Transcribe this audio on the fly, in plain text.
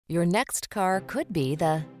Your next car could be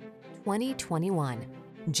the 2021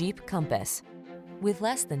 Jeep Compass. With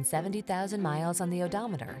less than 70,000 miles on the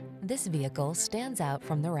odometer, this vehicle stands out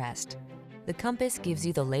from the rest. The Compass gives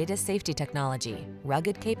you the latest safety technology,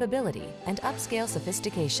 rugged capability, and upscale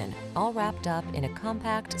sophistication, all wrapped up in a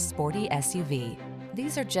compact, sporty SUV.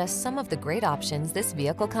 These are just some of the great options this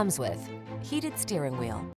vehicle comes with: heated steering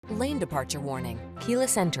wheel, lane departure warning,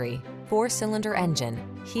 keyless entry, 4-cylinder engine,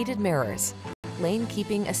 heated mirrors, lane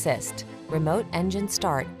keeping assist, remote engine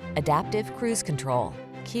start, adaptive cruise control,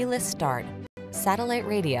 keyless start, satellite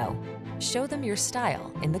radio. Show them your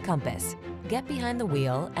style in the Compass. Get behind the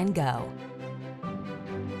wheel and go.